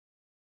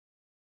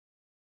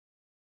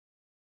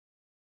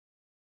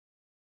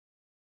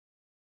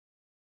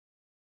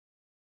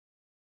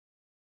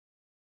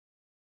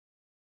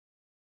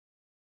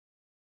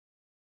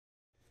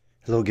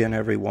Hello again,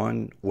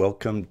 everyone.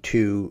 Welcome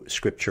to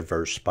Scripture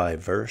Verse by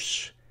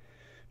Verse.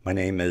 My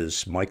name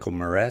is Michael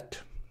Moret.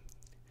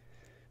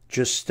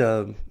 Just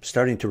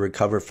starting to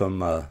recover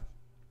from a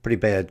pretty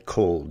bad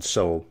cold,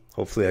 so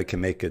hopefully I can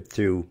make it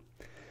through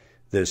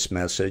this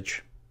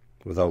message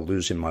without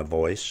losing my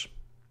voice.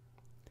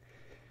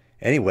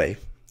 Anyway,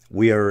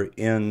 we are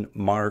in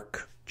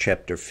Mark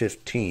chapter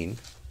 15,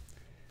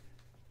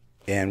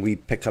 and we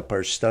pick up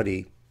our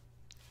study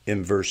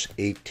in verse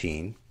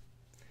 18.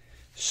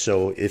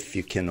 So if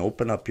you can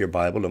open up your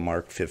Bible to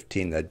Mark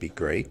 15, that'd be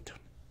great.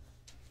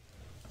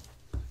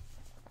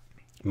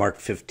 Mark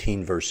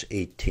 15, verse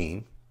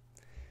 18.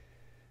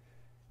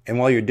 And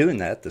while you're doing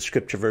that, the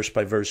Scripture Verse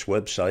by Verse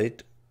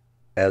website,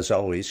 as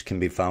always, can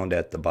be found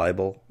at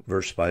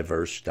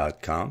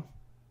thebibleversebyverse.com.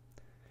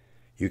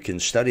 You can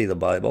study the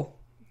Bible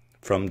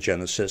from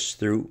Genesis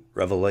through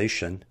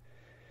Revelation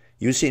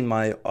using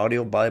my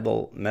audio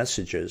Bible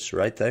messages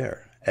right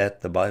there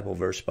at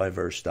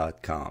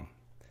thebibleversebyverse.com.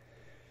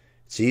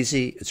 It's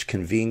easy, it's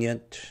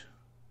convenient,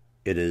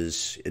 it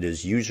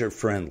is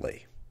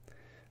user-friendly,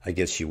 I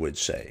guess you would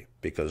say,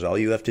 because all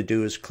you have to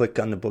do is click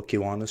on the book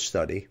you want to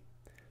study,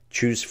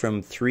 choose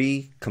from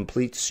 3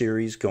 complete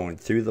series going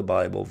through the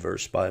Bible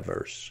verse by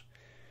verse,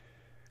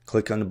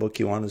 click on the book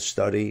you want to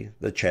study,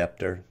 the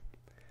chapter,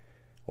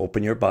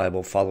 open your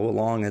Bible, follow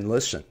along, and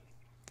listen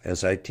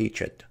as I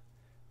teach it,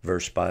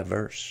 verse by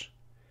verse.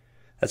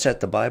 That's at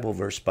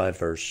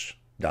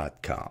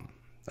thebibleversebyverse.com.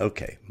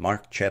 Okay,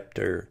 Mark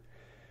chapter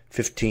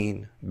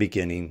 15,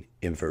 beginning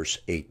in verse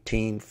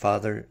 18.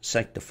 Father,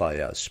 sanctify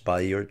us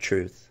by your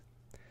truth.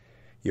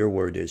 Your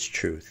word is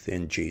truth.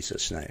 In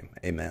Jesus' name,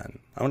 amen.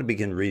 I want to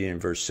begin reading in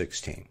verse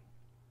 16.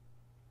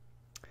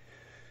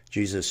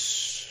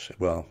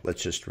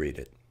 Let's just read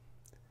it.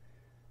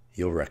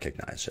 You'll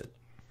recognize it.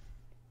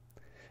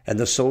 And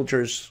the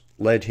soldiers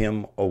led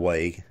him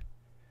away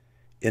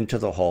into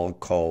the hall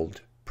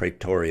called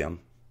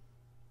Praetorium,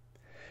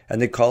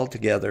 and they called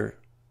together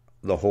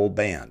the whole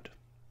band.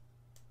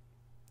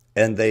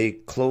 And they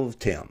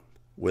clothed him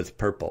with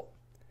purple,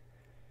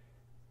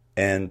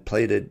 and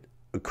plaited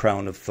a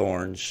crown of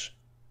thorns,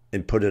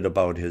 and put it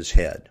about his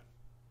head,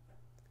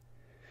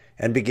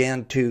 and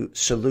began to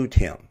salute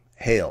him,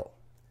 Hail,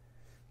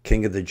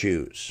 King of the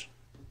Jews.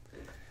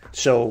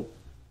 So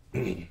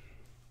they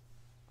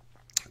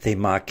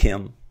mock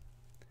him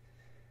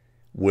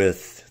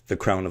with the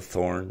crown of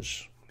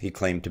thorns. He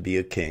claimed to be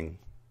a king.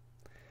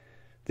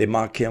 They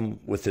mock him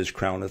with his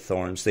crown of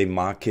thorns. They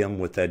mock him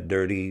with that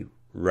dirty,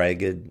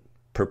 ragged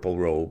purple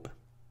robe,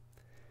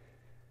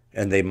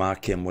 and they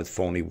mock him with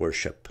phony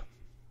worship.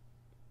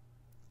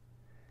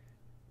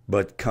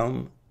 But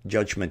come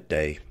Judgment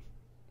Day,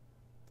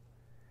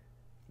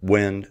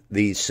 when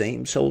these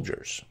same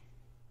soldiers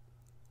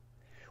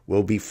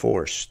will be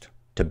forced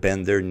to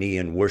bend their knee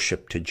and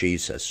worship to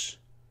Jesus,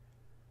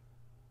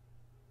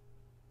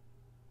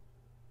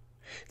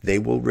 they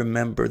will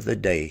remember the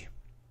day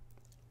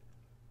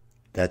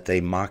that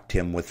they mocked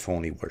him with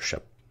phony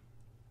worship.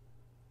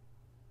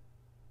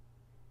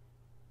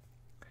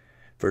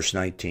 Verse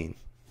 19.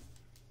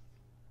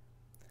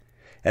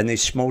 And they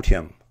smote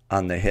him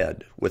on the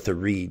head with a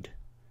reed,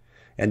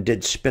 and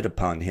did spit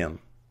upon him,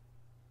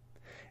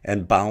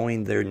 and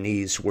bowing their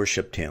knees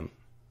worshipped him.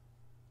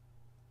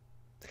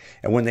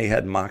 And when they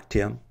had mocked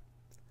him,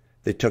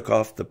 they took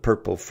off the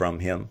purple from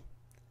him,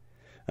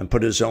 and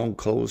put his own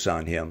clothes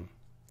on him,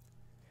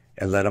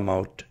 and led him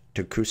out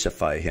to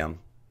crucify him.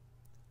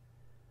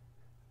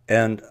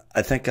 And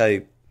I think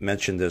I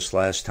mentioned this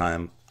last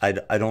time. I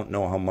don't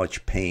know how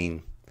much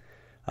pain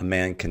a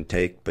man can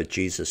take, but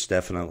Jesus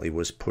definitely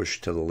was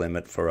pushed to the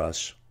limit for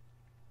us.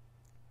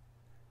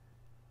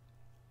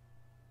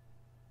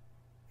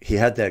 He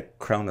had that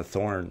crown of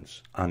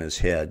thorns on his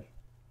head,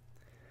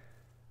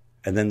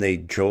 and then they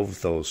drove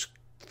those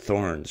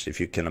thorns, if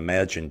you can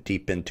imagine,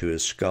 deep into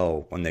his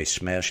skull when they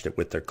smashed it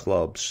with their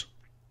clubs.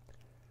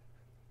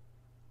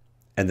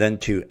 And then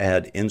to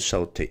add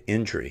insult to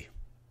injury,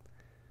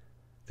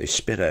 they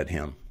spit at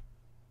him.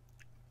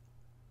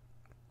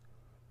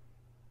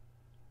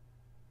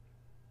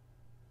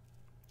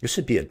 This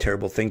would be a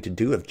terrible thing to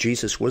do if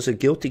Jesus was a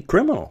guilty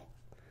criminal.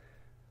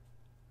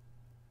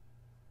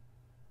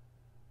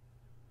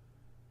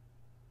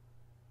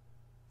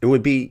 It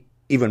would be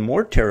even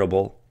more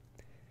terrible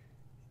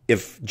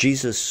if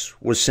Jesus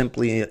was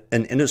simply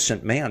an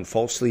innocent man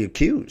falsely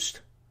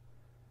accused.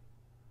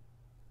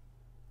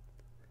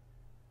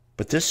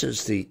 But this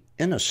is the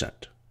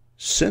innocent,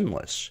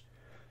 sinless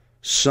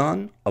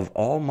Son of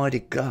Almighty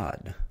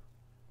God,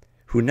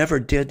 who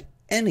never did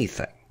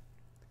anything.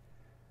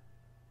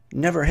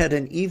 Never had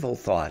an evil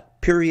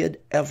thought, period,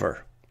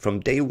 ever,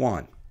 from day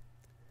one.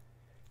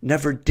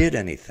 Never did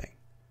anything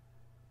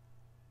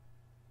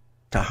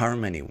to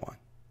harm anyone.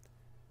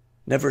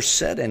 Never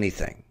said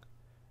anything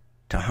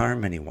to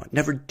harm anyone.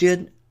 Never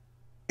did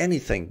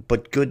anything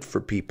but good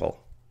for people.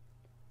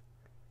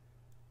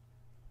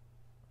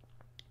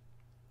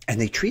 And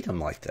they treat him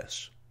like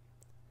this.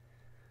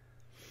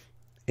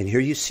 And here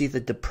you see the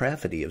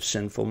depravity of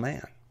sinful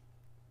man.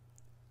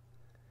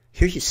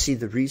 Here you see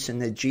the reason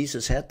that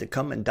Jesus had to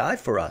come and die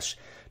for us,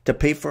 to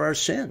pay for our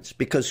sins,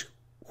 because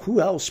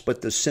who else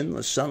but the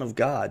sinless Son of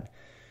God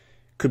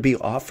could be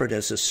offered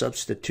as a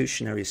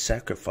substitutionary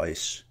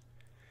sacrifice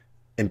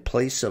in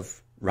place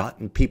of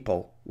rotten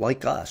people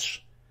like us?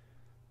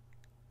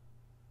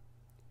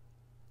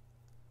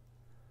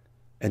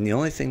 And the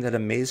only thing that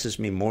amazes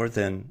me more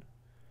than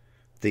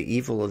the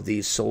evil of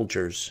these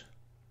soldiers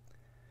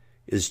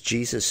is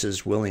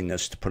Jesus'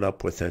 willingness to put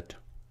up with it.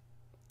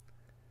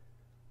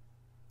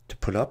 To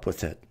put up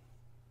with it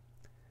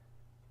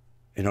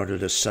in order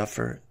to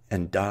suffer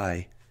and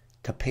die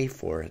to pay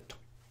for it.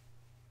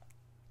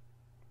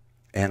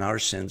 And our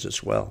sins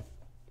as well.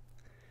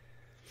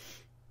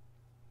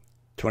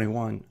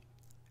 21.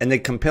 And they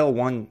compel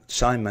one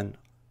Simon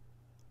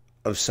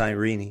of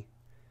Cyrene,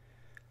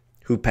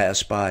 who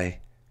passed by,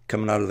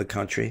 coming out of the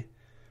country,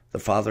 the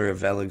father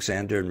of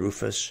Alexander and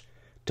Rufus,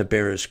 to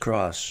bear his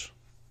cross.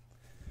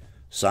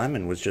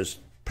 Simon was just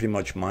pretty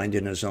much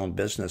minding his own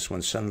business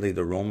when suddenly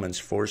the Romans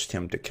forced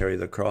him to carry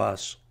the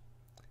cross.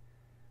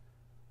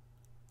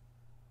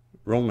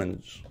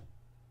 Romans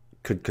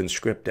could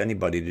conscript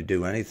anybody to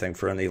do anything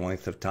for any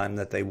length of time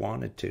that they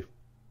wanted to.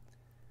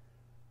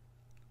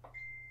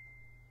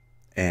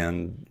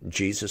 And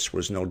Jesus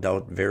was no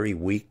doubt very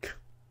weak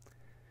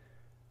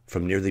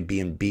from nearly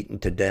being beaten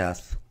to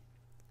death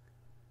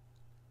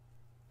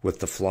with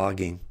the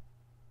flogging.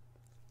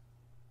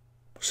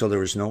 So there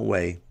was no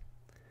way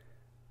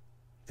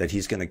that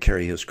he's going to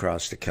carry his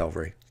cross to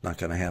Calvary. It's not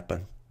going to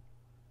happen.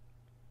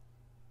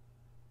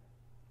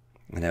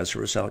 And as a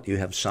result, you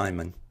have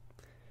Simon,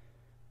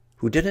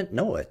 who didn't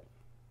know it,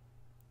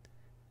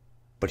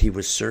 but he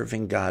was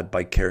serving God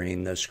by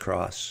carrying this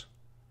cross.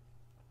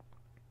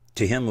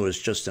 To him, it was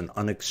just an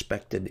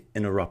unexpected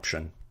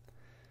interruption.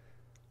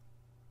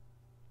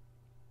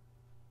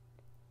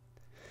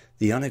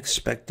 The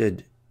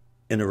unexpected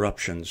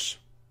interruptions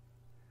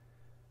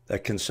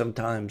that can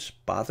sometimes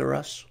bother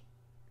us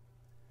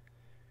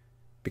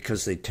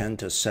because they tend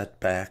to set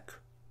back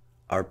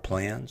our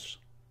plans,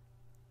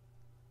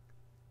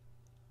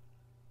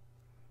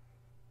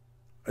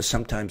 or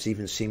sometimes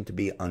even seem to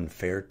be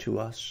unfair to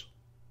us,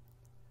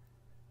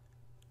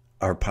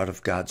 are part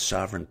of God's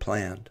sovereign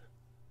plan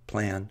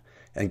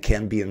and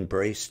can be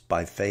embraced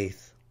by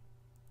faith.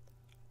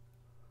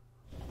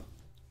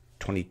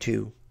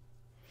 22.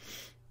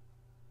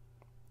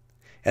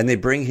 And they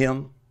bring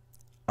him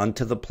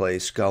unto the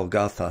place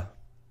Golgotha,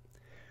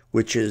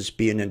 which is,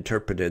 being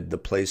interpreted, the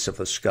place of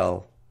a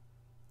skull.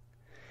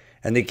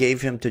 And they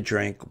gave him to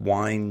drink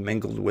wine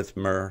mingled with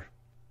myrrh,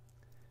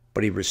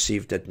 but he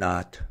received it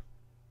not.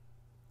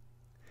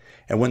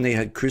 And when they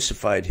had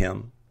crucified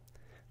him,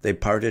 they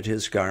parted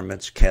his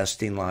garments,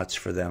 casting lots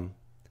for them,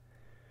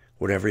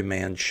 what every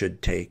man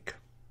should take.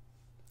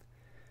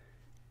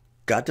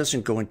 God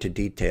doesn't go into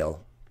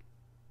detail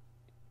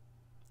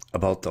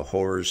about the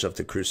horrors of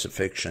the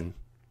crucifixion.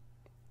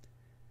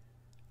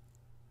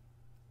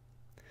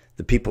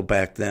 The people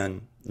back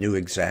then knew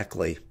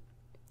exactly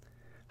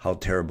how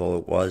terrible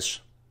it was.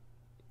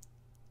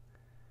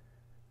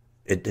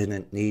 It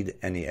didn't need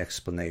any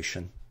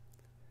explanation.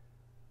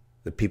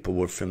 The people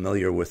were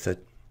familiar with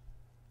it.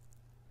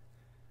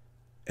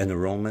 And the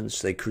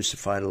Romans, they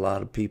crucified a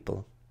lot of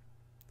people.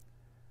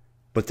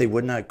 But they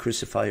would not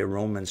crucify a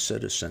Roman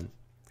citizen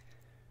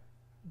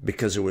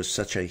because it was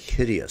such a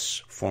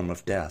hideous form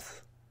of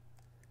death.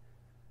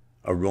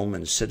 A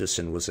Roman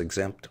citizen was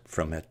exempt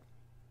from it.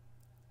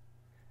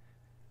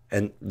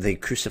 And they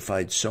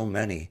crucified so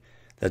many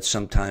that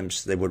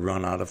sometimes they would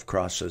run out of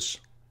crosses.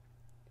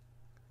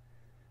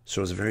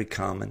 So it was very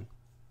common.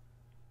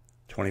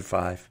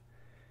 25.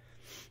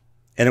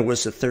 And it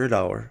was the third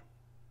hour,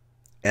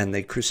 and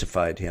they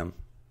crucified him.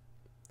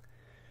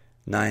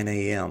 9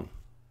 a.m.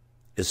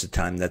 is the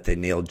time that they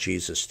nailed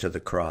Jesus to the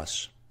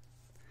cross.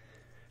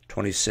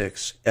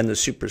 26. And the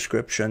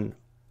superscription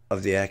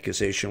of the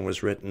accusation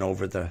was written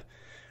over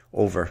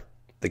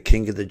the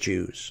King of the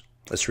Jews.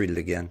 Let's read it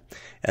again.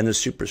 And the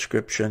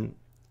superscription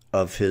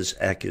of his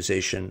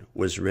accusation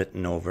was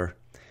written over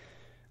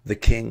the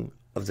King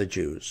of the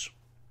Jews.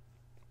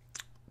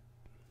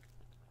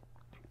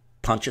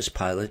 Pontius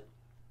Pilate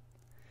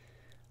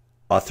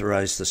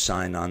authorized the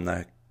sign on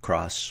the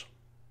cross.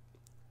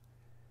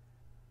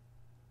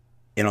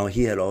 You know,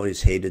 he had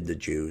always hated the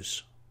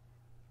Jews.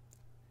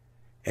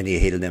 And he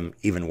hated them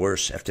even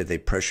worse after they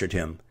pressured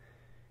him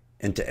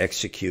into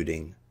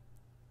executing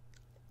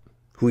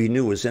who he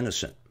knew was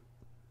innocent,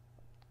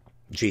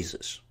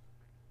 Jesus.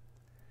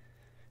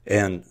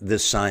 And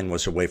this sign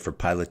was a way for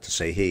Pilate to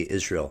say, hey,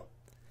 Israel,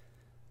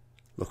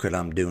 look what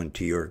I'm doing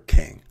to your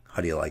king.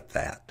 How do you like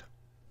that?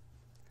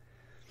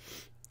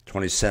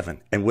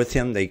 27. And with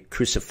him they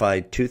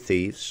crucified two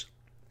thieves,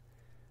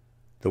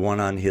 the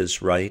one on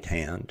his right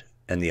hand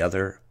and the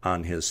other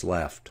on his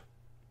left.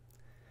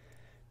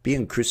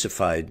 Being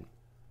crucified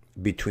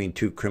between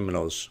two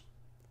criminals,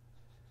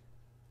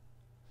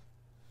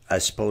 I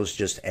suppose,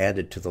 just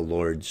added to the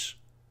Lord's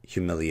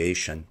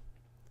humiliation.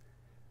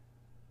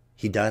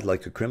 He died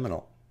like a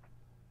criminal.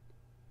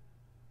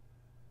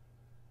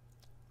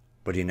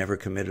 but he never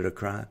committed a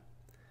crime.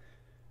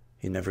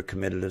 He never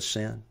committed a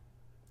sin.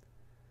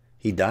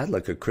 He died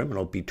like a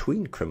criminal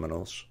between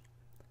criminals,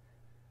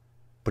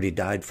 but he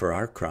died for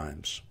our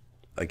crimes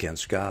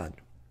against God.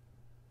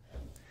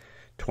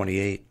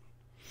 28.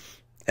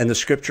 And the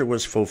scripture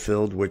was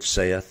fulfilled, which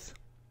saith,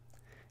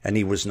 and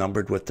he was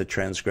numbered with the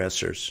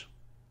transgressors.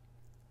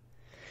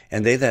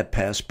 And they that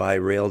passed by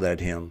railed at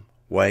him,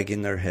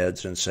 wagging their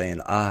heads and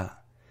saying, Ah,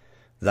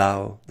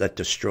 thou that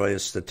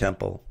destroyest the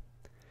temple,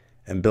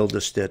 and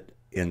buildest it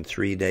in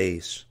 3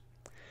 days,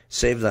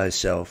 save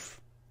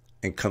thyself,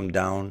 and come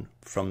down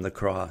from the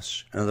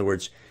cross. In other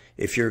words,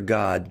 if you're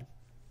God,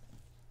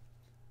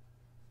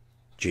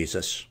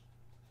 Jesus,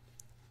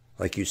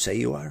 like you say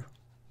you are,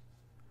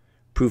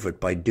 prove it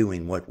by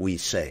doing what we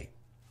say.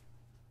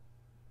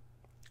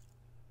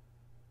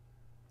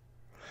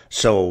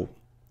 So,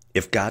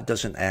 if God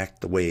doesn't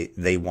act the way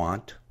they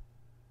want,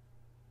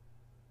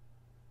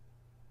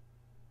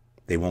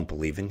 they won't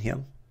believe in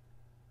him.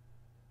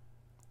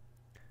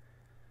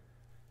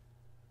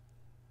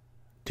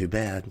 Too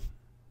bad.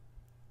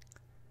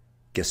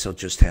 Guess they'll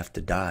just have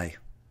to die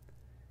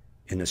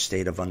in a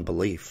state of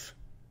unbelief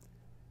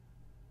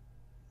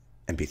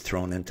and be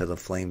thrown into the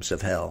flames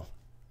of hell.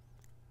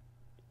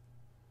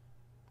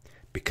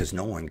 Because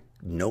no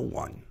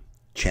one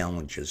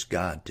challenges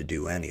God to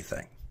do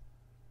anything.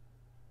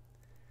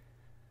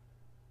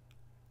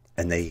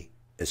 And they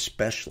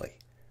especially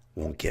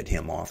won't get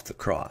him off the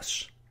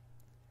cross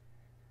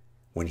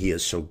when he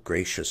is so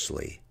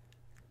graciously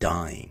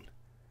dying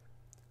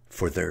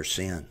for their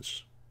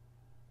sins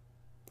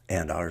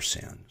and our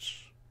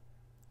sins.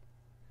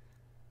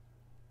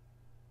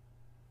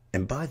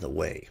 And by the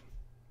way,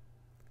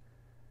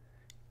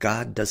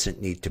 God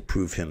doesn't need to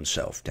prove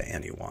himself to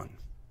anyone.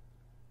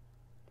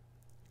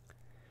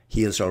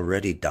 He has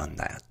already done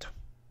that.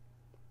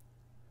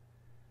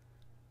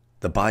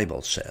 The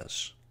Bible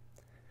says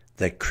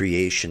that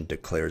creation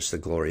declares the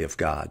glory of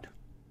God.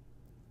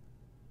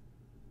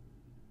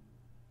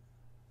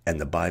 And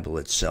the Bible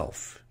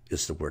itself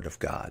is the Word of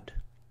God.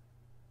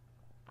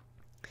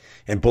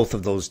 And both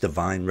of those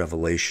divine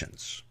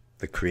revelations,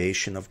 the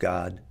creation of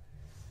God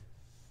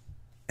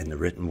and the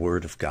written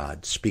Word of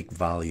God, speak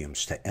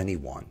volumes to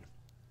anyone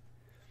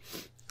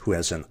who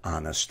has an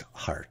honest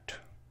heart.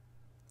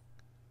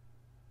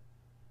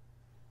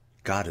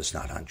 God is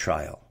not on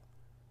trial.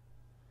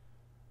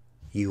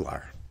 You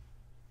are.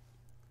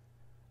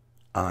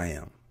 I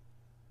am.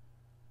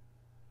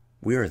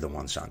 We are the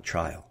ones on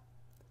trial.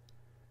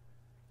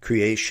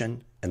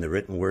 Creation and the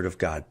written Word of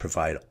God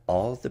provide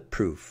all the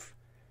proof,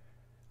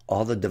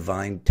 all the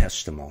divine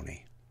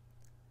testimony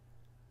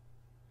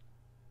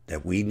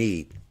that we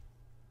need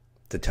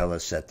to tell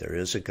us that there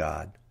is a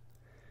God,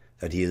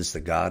 that he is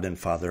the God and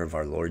Father of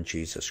our Lord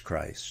Jesus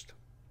Christ.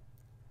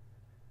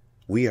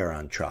 We are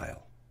on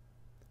trial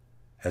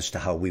as to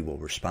how we will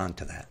respond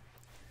to that.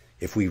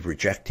 If we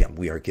reject him,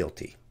 we are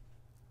guilty.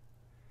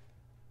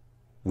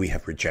 We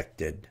have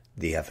rejected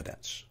the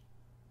evidence.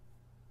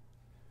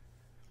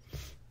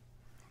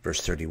 Verse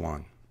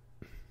 31.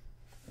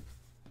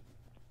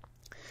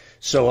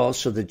 So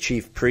also the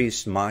chief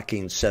priests,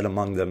 mocking, said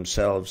among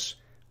themselves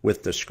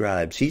with the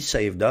scribes, he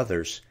saved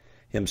others,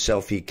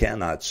 himself he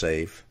cannot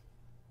save.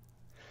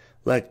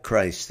 Let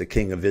Christ, the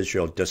King of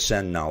Israel,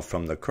 descend now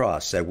from the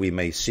cross, that we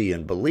may see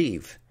and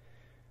believe.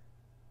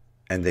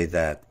 And they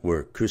that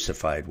were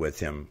crucified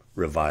with him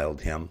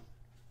reviled him.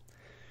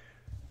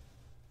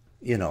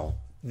 You know,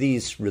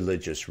 these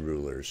religious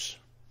rulers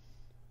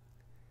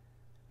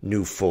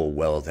knew full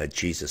well that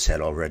Jesus had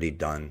already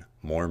done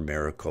more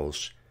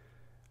miracles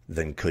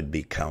than could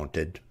be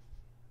counted.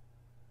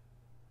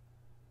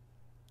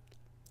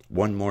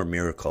 One more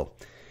miracle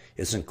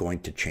isn't going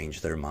to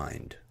change their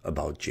mind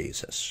about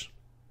Jesus.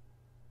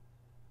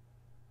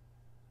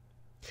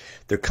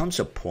 There comes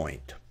a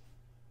point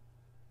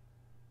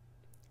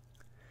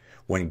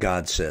when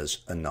God says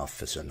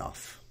enough is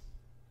enough.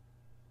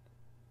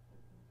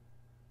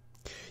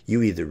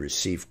 You either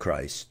receive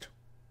Christ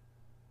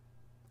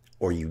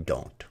or you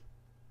don't.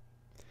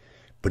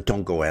 But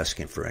don't go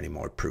asking for any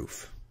more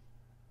proof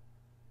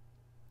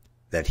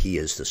that he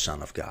is the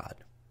Son of God.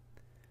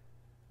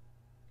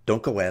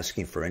 Don't go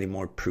asking for any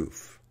more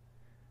proof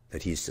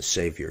that he's the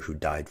Savior who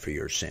died for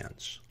your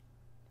sins.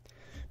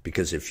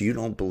 Because if you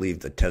don't believe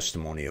the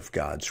testimony of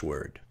God's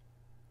Word,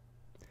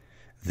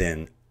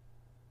 then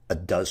a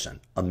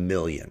dozen, a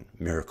million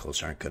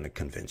miracles aren't going to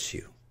convince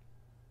you.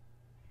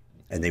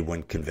 And they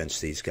wouldn't convince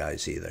these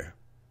guys either.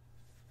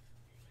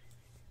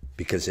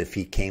 Because if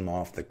he came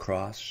off the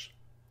cross,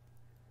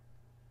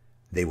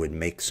 they would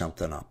make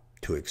something up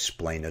to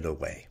explain it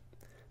away.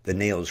 The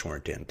nails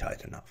weren't in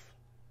tight enough.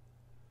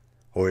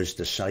 Or his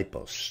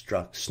disciples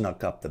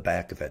snuck up the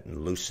back of it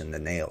and loosened the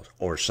nails,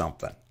 or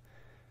something.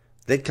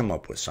 They'd come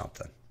up with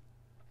something.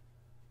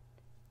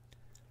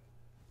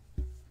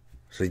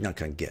 So he's not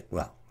going to get,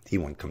 well, he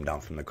wouldn't come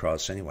down from the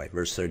cross anyway.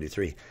 Verse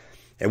 33.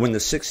 And when the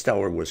 6th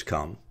hour was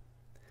come,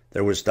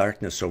 there was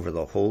darkness over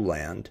the whole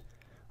land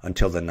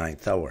until the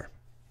 9th hour.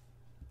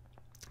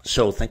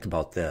 So think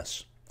about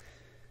this.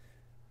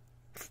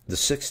 The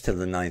 6th to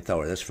the 9th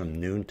hour, that's from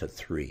noon to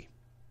 3.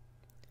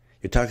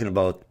 You're talking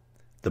about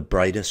the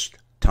brightest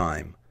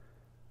time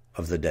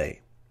of the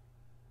day.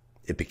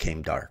 It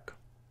became dark.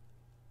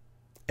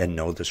 And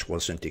no, this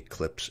wasn't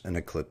an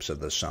eclipse of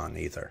the sun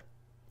either.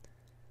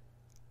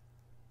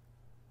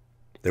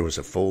 There was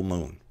a full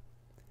moon.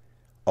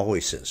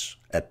 Always is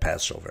at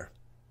Passover.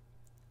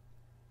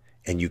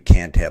 And you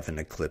can't have an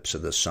eclipse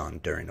of the sun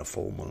during a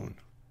full moon.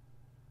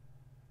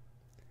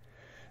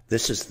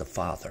 This is the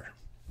Father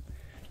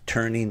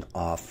turning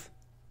off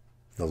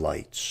the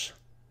lights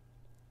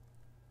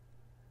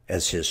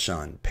as his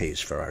Son pays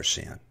for our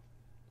sin.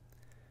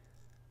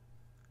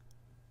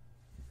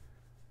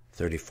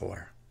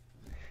 34.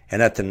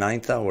 And at the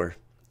 9th hour,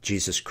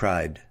 Jesus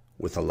cried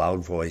with a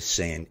loud voice,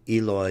 saying,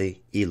 Eloi,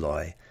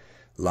 Eloi,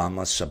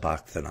 lama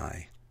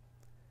sabachthani,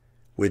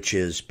 which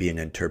is being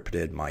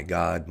interpreted, my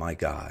God,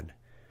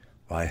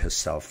 why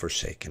hast thou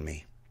forsaken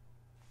me?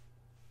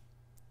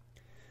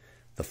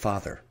 The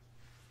Father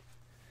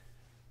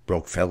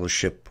broke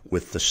fellowship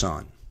with the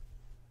Son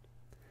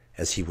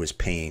as he was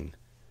paying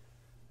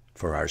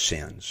for our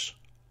sins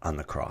on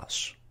the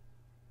cross.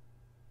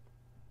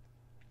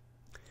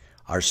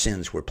 Our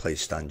sins were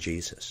placed on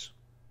Jesus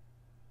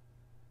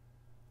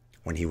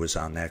when he was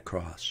on that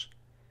cross.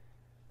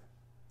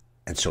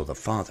 And so the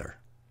Father,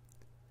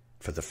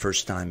 for the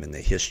first time in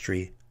the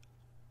history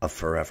of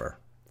forever,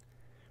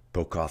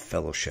 broke off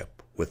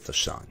fellowship with the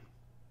Son.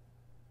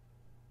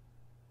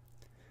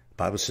 The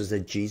Bible says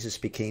that Jesus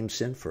became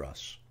sin for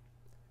us.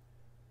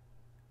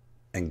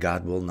 And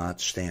God will not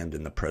stand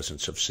in the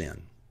presence of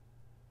sin.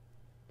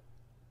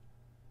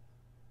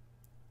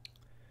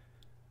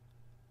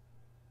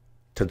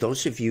 To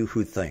those of you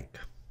who think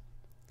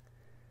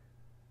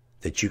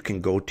that you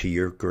can go to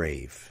your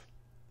grave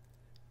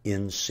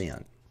in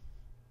sin,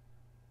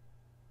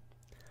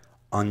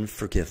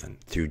 unforgiven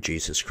through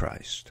Jesus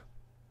Christ,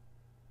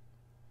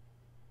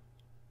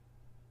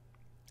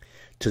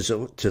 to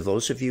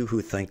those of you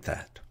who think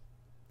that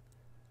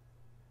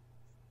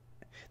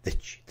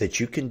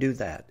you can do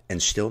that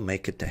and still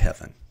make it to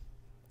heaven,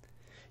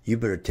 you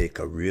better take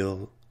a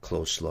real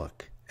close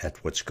look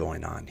at what's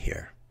going on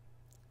here.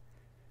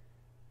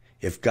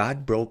 If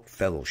God broke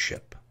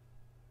fellowship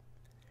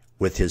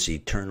with his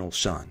eternal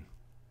Son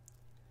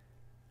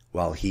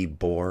while he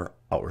bore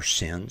our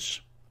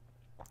sins,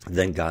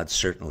 then God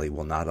certainly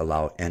will not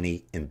allow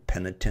any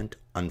impenitent,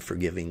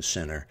 unforgiving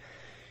sinner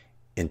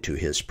into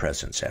his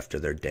presence after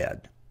they're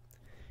dead.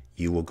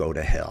 You will go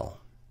to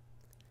hell,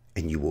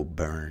 and you will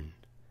burn,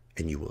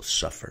 and you will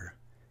suffer,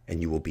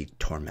 and you will be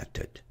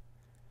tormented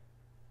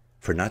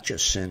for not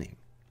just sinning,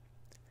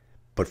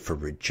 but for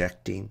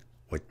rejecting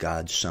what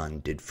God's Son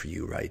did for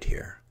you right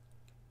here.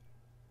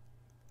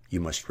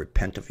 You must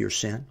repent of your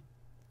sin.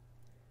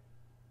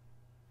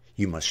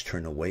 You must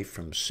turn away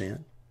from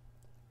sin.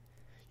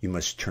 You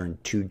must turn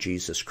to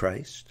Jesus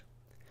Christ.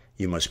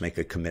 You must make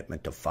a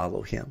commitment to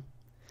follow him.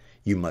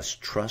 You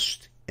must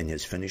trust in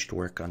his finished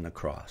work on the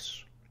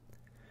cross.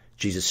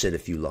 Jesus said,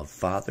 if you love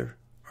father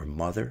or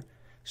mother,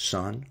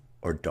 son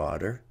or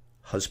daughter,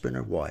 husband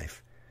or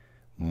wife,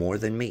 more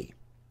than me,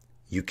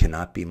 you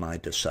cannot be my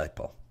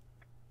disciple.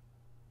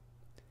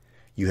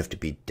 You have to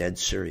be dead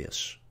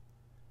serious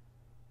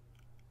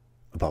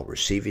about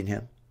receiving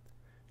him,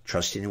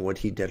 trusting in what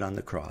he did on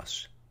the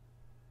cross,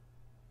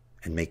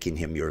 and making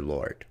him your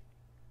Lord.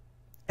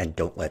 And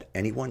don't let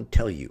anyone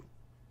tell you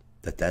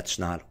that that's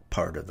not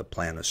part of the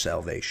plan of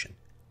salvation.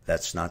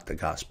 That's not the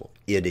gospel.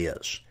 It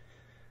is.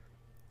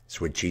 It's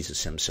what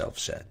Jesus himself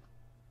said.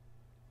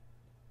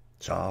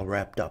 It's all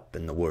wrapped up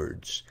in the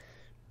words,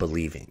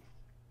 believing.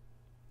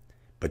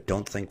 But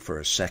don't think for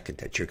a second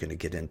that you're going to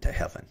get into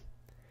heaven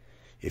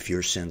if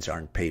your sins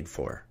aren't paid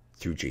for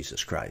through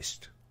Jesus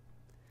Christ.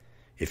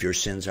 If your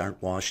sins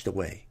aren't washed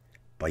away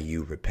by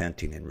you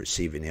repenting and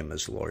receiving him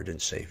as Lord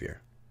and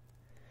Savior,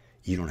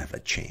 you don't have a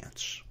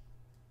chance.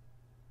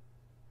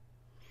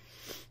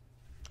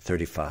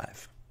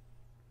 35.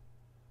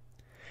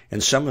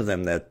 And some of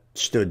them that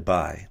stood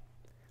by,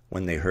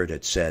 when they heard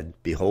it, said,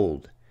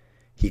 Behold,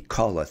 he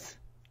calleth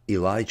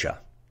Elijah.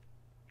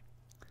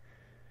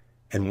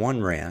 And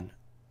one ran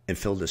and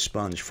filled a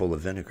sponge full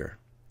of vinegar,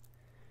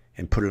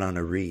 and put it on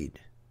a reed,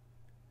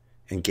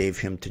 and gave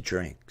him to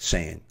drink,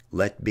 saying,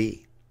 Let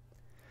be.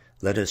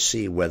 Let us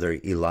see whether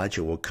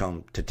Elijah will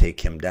come to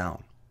take him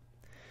down.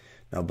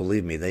 Now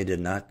believe me, they did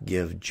not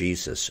give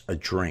Jesus a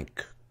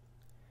drink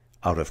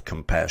out of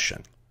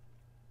compassion.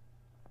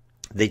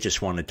 They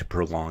just wanted to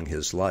prolong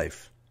his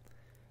life,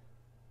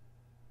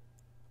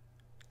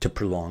 to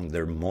prolong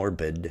their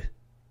morbid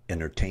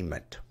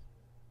entertainment.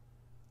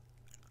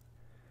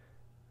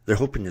 They're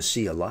hoping to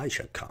see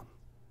Elijah come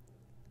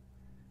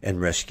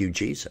and rescue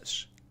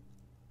Jesus.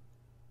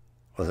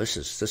 Well, this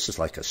is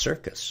like a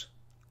circus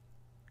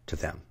to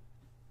them.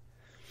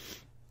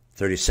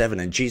 37,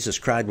 and Jesus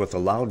cried with a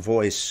loud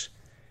voice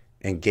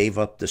and gave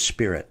up the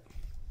spirit.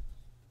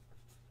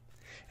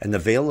 And the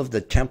veil of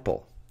the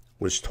temple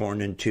was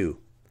torn in two,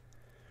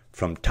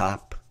 from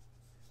top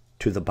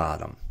to the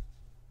bottom.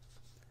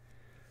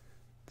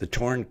 The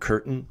torn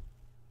curtain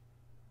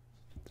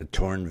the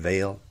torn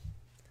veil,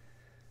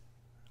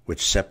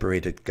 which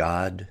separated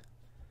God,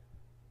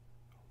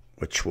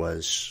 which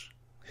was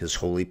his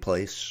holy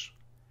place,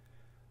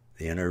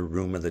 the inner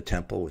room of the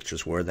temple, which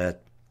is where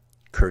that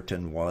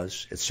curtain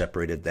was. It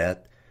separated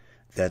that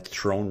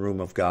throne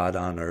room of God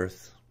on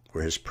earth,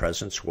 where his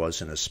presence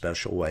was in a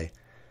special way,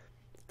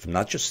 from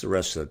not just the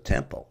rest of the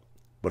temple,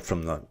 but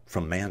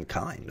from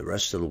mankind, the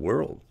rest of the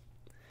world.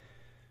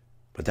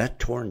 But that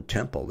torn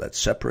temple that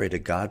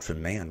separated God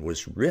from man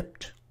was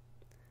ripped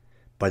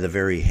by the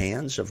very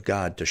hands of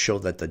God to show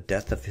that the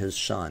death of his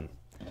Son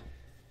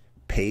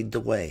paid the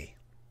way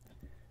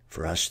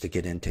for us to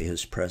get into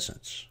his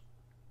presence.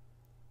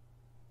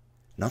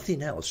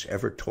 Nothing else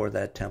ever tore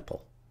that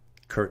temple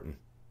curtain.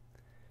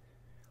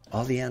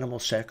 All the animal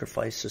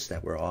sacrifices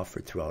that were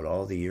offered throughout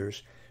all the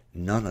years,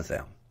 none of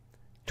them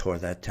tore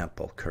that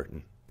temple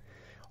curtain.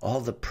 All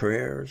the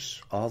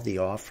prayers, all the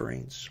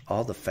offerings,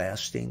 all the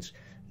fastings,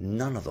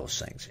 none of those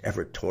things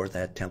ever tore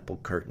that temple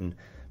curtain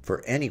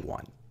for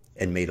anyone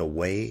and made a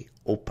way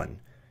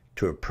open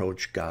to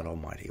approach God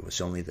Almighty. It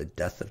was only the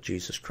death of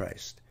Jesus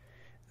Christ.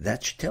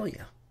 That should tell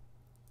you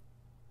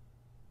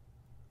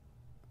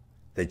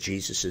that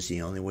Jesus is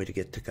the only way to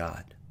get to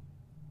God.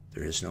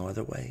 There is no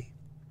other way.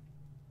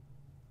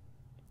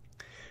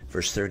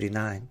 Verse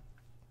 39.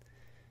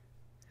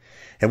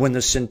 And when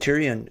the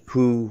centurion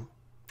who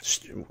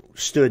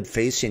stood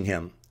facing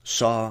him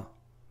saw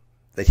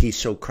that he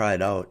so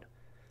cried out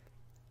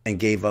and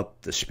gave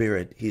up the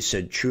spirit, he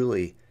said,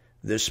 "Truly,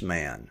 this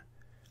man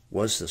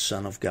was the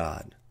Son of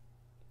God."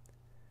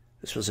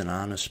 This was an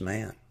honest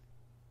man.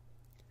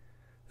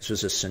 This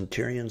was a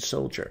centurion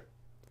soldier,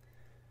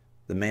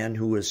 the man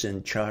who was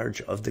in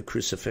charge of the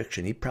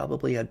crucifixion. He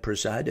probably had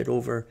presided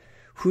over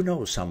who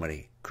knows how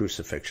many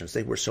crucifixions.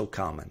 They were so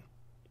common.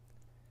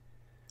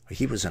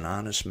 He was an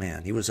honest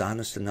man. He was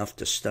honest enough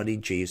to study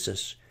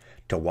Jesus,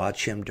 to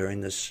watch him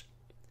during this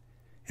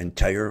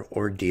entire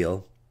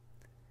ordeal,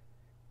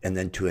 and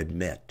then to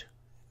admit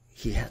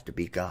he had to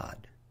be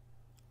God.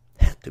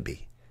 Had to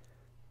be.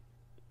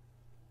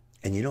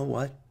 And you know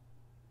what?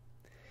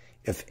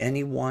 If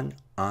anyone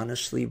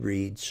honestly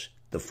reads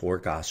the four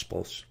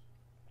Gospels,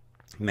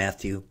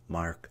 Matthew,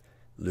 Mark,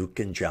 Luke,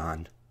 and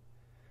John,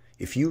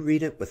 if you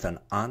read it with an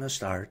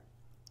honest heart,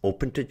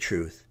 open to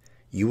truth,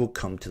 you will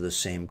come to the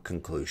same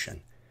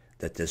conclusion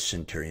that this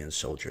centurion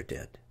soldier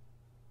did.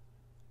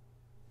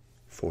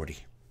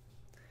 40.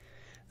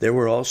 There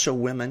were also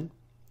women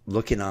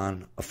looking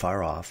on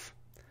afar off,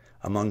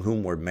 among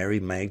whom were Mary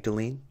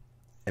Magdalene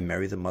and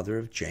Mary the mother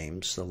of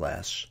James the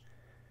Less,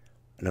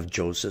 and of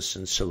Joseph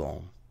and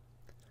Salome,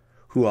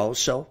 who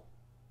also,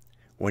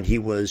 when he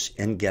was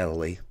in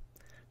Galilee,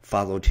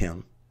 followed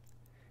him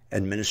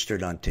and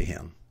ministered unto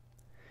him,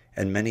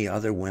 and many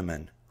other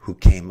women who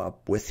came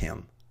up with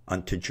him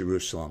unto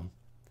Jerusalem.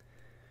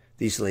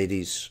 These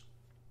ladies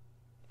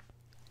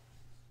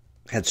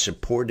had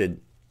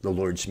supported the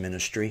Lord's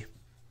ministry,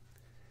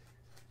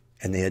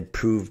 and they had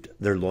proved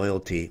their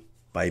loyalty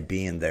by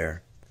being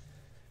there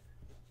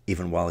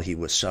even while he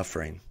was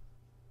suffering.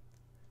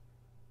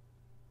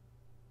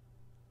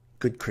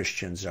 Good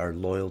Christians are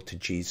loyal to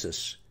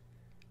Jesus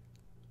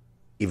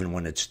even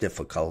when it's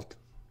difficult.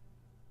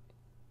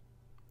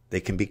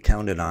 They can be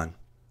counted on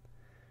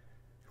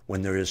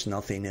when there is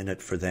nothing in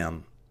it for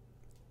them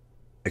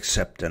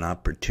except an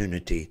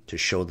opportunity to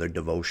show their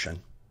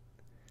devotion.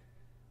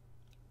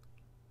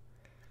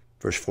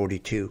 Verse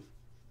 42.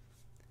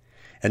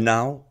 And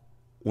now,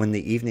 when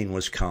the evening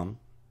was come,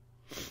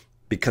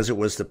 because it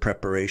was the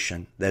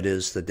preparation, that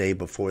is, the day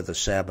before the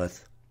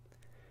Sabbath,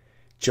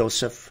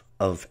 Joseph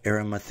of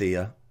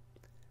Arimathea,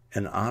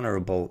 an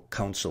honorable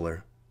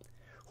counselor,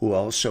 who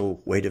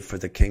also waited for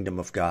the kingdom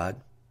of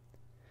God,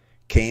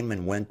 came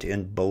and went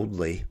in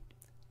boldly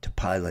to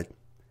Pilate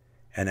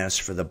and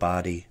asked for the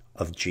body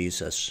of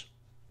Jesus.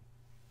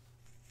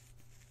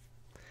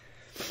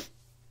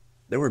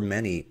 There were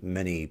many,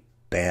 many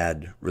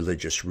bad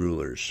religious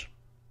rulers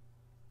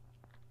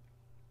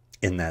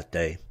in that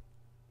day.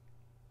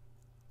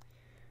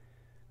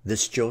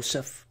 This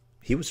Joseph,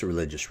 he was a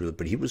religious ruler,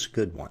 but he was a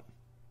good one.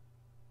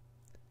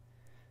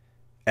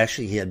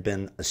 Actually, he had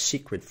been a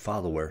secret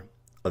follower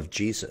of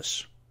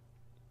Jesus.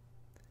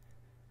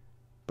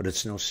 But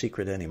it's no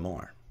secret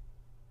anymore.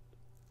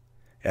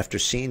 After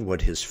seeing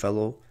what his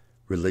fellow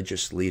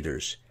religious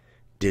leaders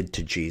did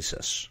to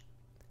Jesus,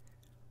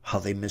 how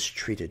they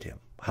mistreated him,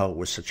 how it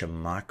was such a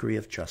mockery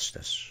of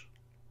justice,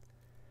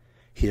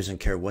 he doesn't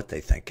care what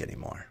they think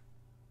anymore.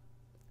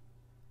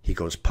 He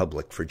goes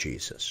public for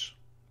Jesus.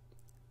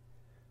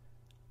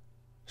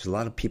 There's a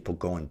lot of people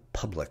going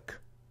public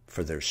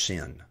for their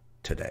sin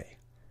today.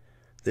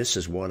 This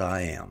is what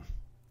I am.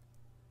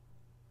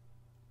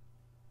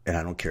 And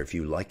I don't care if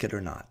you like it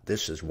or not.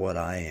 This is what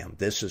I am.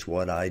 This is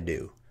what I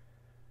do.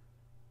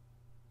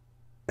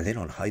 And they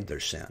don't hide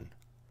their sin.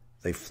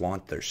 They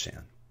flaunt their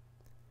sin.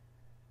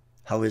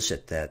 How is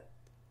it that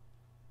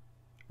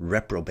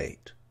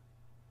reprobate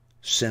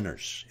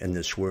sinners in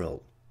this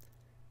world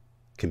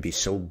can be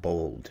so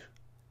bold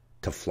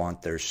to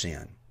flaunt their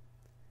sin,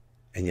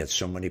 and yet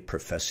so many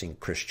professing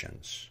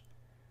Christians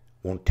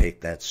won't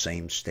take that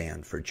same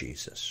stand for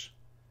Jesus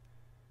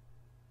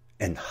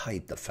and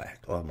hide the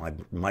fact, oh,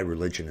 my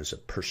religion is a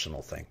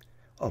personal thing.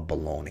 Oh,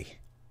 baloney.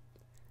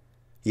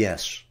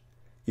 Yes,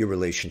 your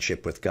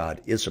relationship with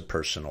God is a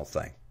personal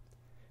thing,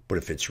 but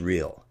if it's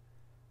real,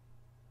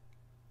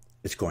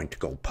 it's going to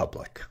go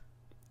public.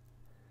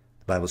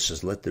 The Bible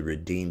says, let the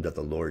redeemed of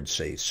the Lord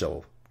say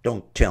so.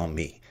 Don't tell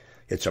me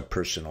it's a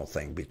personal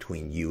thing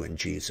between you and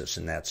Jesus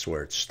and that's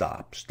where it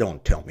stops.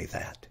 Don't tell me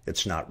that.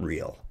 It's not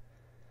real.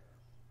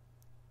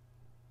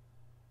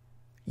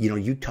 You know,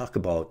 you talk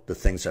about the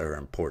things that are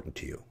important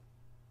to you.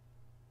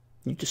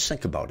 You just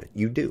think about it.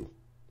 You do.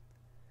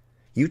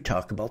 You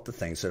talk about the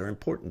things that are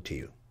important to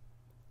you.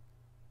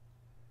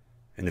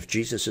 And if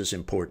Jesus is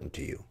important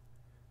to you,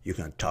 you're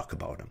going to talk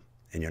about him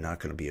and you're not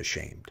going to be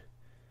ashamed.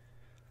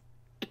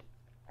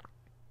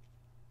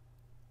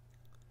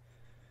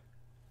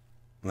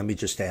 Let me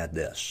just add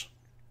this.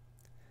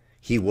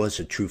 He was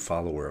a true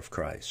follower of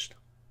Christ.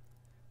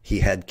 He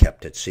had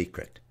kept it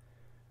secret,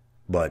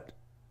 but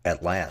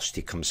at last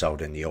he comes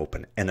out in the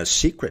open. And a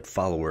secret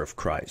follower of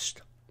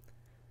Christ,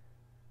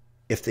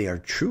 if they are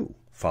true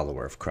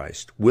follower of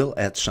Christ, will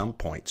at some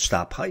point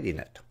stop hiding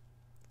it.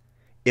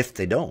 If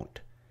they don't,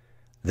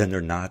 then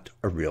they're not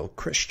a real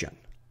Christian.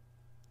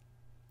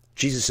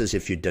 Jesus says,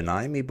 if you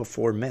deny me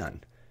before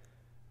men,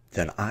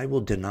 then I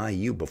will deny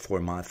you before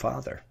my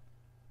Father.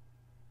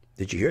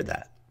 Did you hear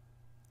that?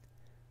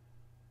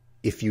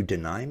 If you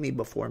deny me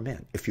before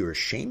men, if you're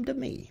ashamed of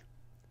me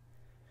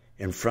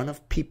in front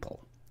of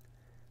people,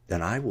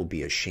 then I will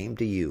be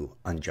ashamed of you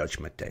on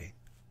Judgment Day.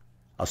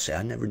 I'll say,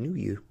 I never knew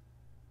you.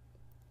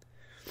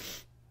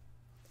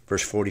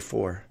 Verse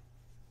 44.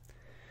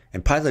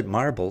 And Pilate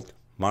marveled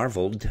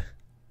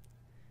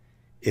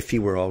if he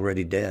were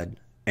already dead,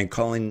 and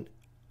calling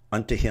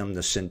unto him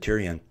the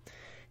centurion,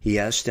 he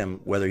asked him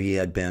whether he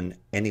had been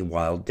any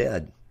while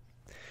dead.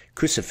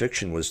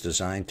 Crucifixion was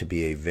designed to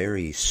be a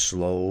very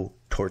slow,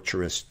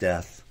 torturous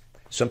death.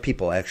 Some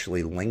people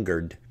actually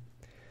lingered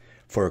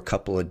for a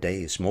couple of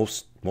days.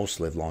 Most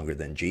lived longer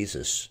than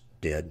Jesus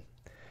did,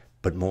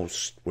 but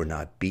most were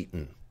not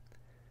beaten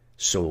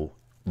so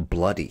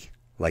bloody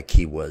like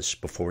he was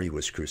before he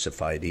was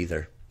crucified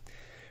either.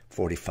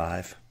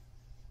 45.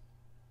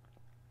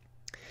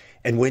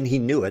 And when he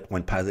knew it,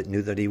 when Pilate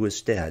knew that he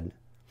was dead,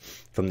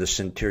 from the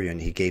centurion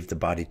he gave the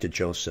body to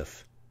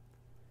Joseph.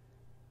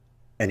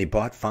 And he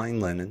bought fine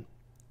linen,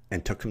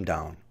 and took him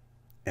down,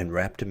 and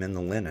wrapped him in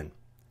the linen,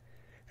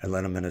 and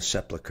laid him in a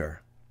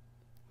sepulchre,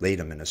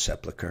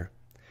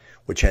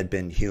 which had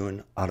been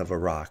hewn out of a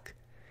rock,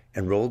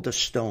 and rolled a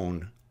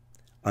stone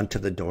unto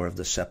the door of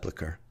the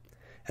sepulchre.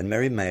 And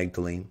Mary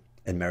Magdalene,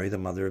 and Mary the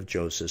mother of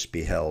Joseph,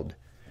 beheld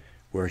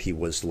where he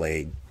was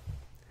laid.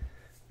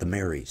 The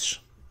Marys,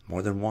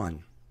 more than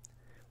one,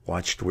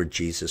 watched where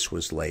Jesus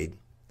was laid,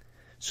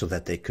 so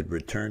that they could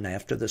return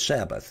after the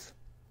Sabbath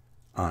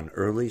on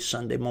early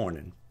Sunday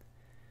morning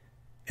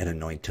and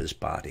anoint his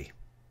body.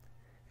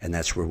 And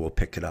that's where we'll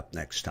pick it up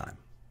next time.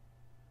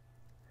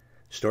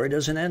 Story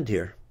doesn't end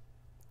here.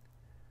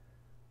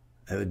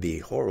 That would be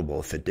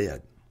horrible if it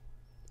did.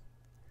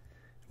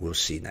 We'll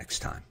see next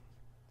time.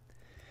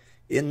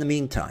 In the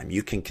meantime,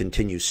 you can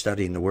continue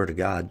studying the Word of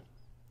God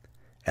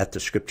at the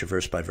Scripture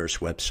Verse by Verse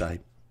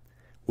website,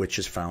 which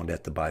is found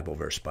at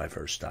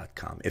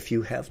thebibleversebyverse.com. If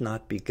you have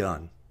not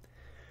begun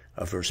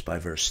a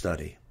verse-by-verse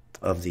study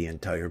of the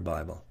entire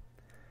Bible,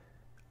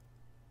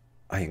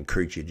 I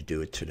encourage you to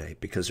do it today,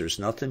 because there's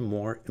nothing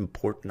more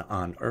important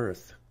on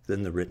earth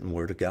than the written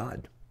Word of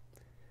God.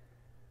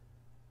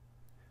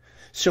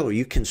 So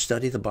you can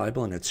study the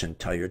Bible in its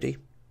entirety,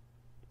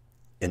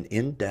 an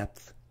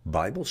in-depth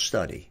Bible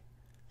study,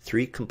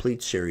 3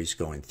 complete series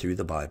going through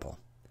the Bible.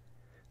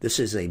 This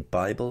is a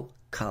Bible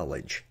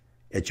college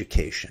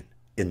education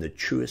in the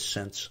truest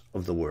sense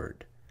of the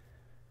word,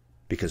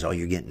 because all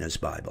you're getting is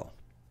Bible.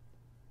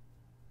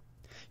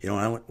 You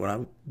know, when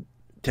I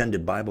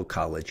attended Bible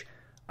college,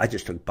 I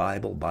just took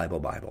Bible,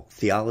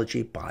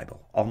 theology,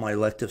 Bible. All my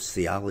electives,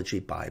 theology,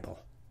 Bible.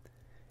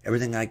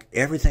 Everything I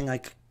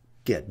could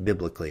get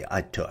biblically,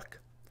 I took.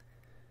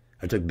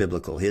 I took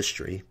biblical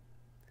history,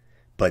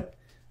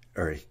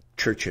 or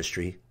church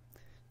history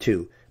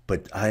too.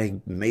 But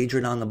I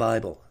majored on the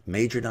Bible,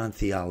 majored on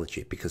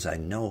theology, because I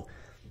know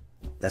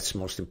that's the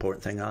most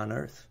important thing on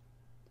earth.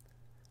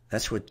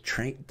 That's what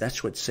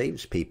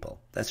saves people.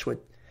 That's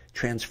what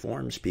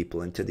transforms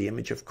people into the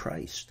image of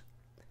Christ.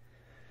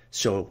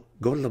 So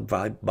go to the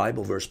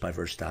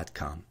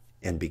BibleVerseByVerse.com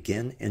and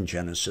begin in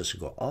Genesis,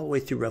 go all the way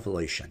through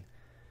Revelation.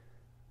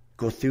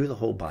 Go through the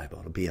whole Bible.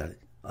 It'll be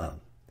a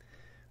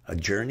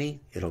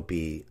journey. It'll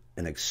be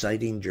an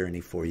exciting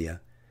journey for you.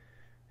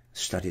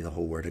 Study the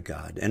whole Word of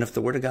God. And if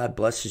the Word of God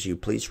blesses you,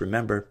 please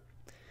remember,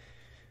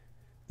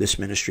 this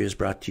ministry is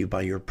brought to you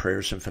by your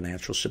prayers and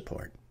financial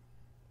support.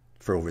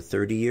 For over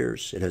 30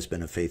 years, it has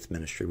been a faith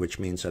ministry, which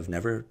means I've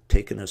never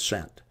taken a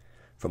cent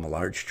from a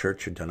large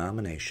church or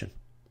denomination.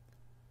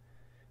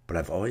 But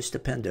I've always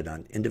depended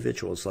on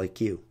individuals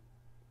like you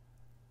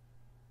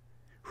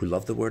who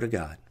love the Word of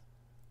God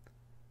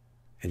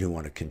and who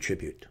want to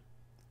contribute.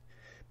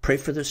 Pray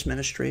for this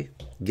ministry.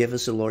 Give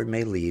as the Lord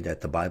may lead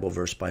at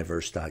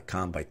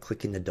thebibleversebyverse.com by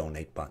clicking the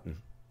donate button.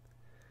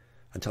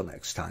 Until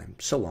next time,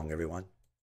 so long, everyone.